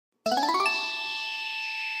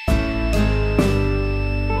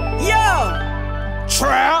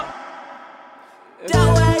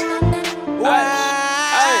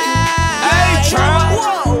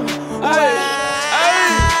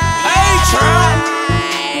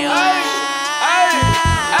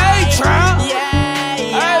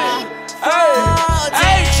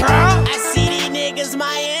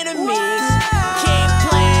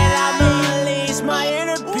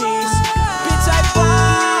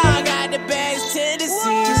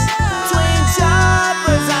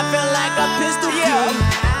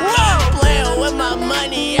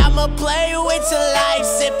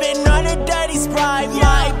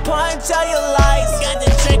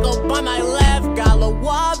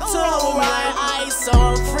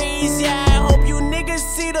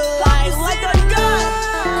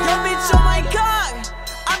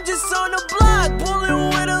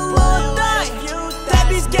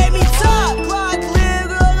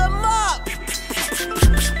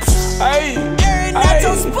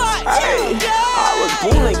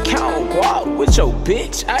with your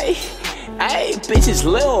bitch, ayy. Ayy, bitch, it's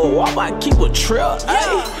lil Wop, I keep a trip,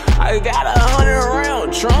 ayy. I got 100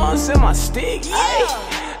 round drums in my stick, ayy.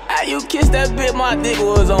 Ayy, you kissed that bitch, my dick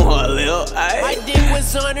was on her lip, ayy. My dick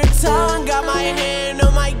was on her tongue, got my hand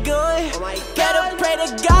on my gun. Better pray to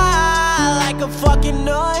God like a fucking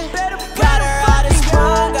nun. Got her out of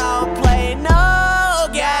sprung, I don't play no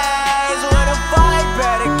games. Wanna fight,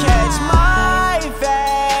 better catch my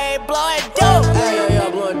fade. Blowing dope, hey,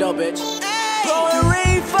 yo, blowing dope, bitch. Blowing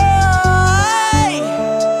reefer,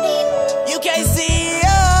 you can't see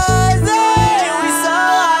us, we so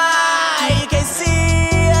high, you can't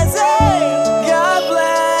see us, God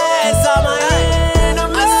bless all my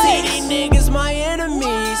enemies. I see these niggas my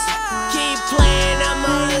enemies. Keep playing,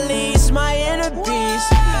 I'ma unleash my inner beast.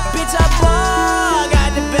 Bitch, I ball,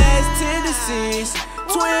 got the best tendencies.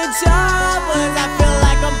 Twin choppers, I feel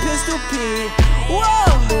like I'm Pistol Pete.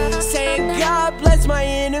 Whoa, saying God bless my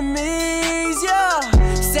enemies, yeah.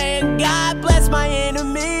 Saying God bless my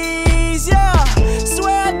enemies, yeah.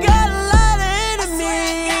 Swear I got a lot of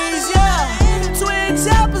enemies, yeah. Twin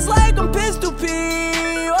choppers like I'm